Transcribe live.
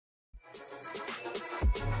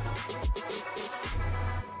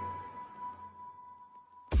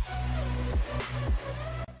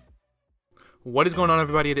What is going on,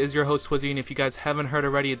 everybody? It is your host Swizy, and if you guys haven't heard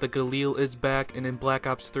already, the Galil is back and in Black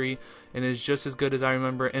Ops 3, and is just as good as I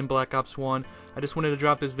remember in Black Ops 1. I just wanted to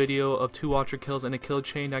drop this video of 2 Watcher kills and a kill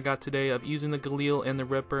chain I got today of using the Galil and the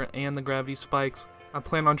Ripper and the gravity spikes. I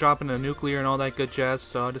plan on dropping a nuclear and all that good jazz,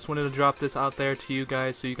 so I just wanted to drop this out there to you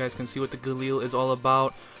guys so you guys can see what the Galil is all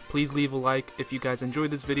about. Please leave a like if you guys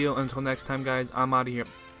enjoyed this video. Until next time, guys, I'm out of here.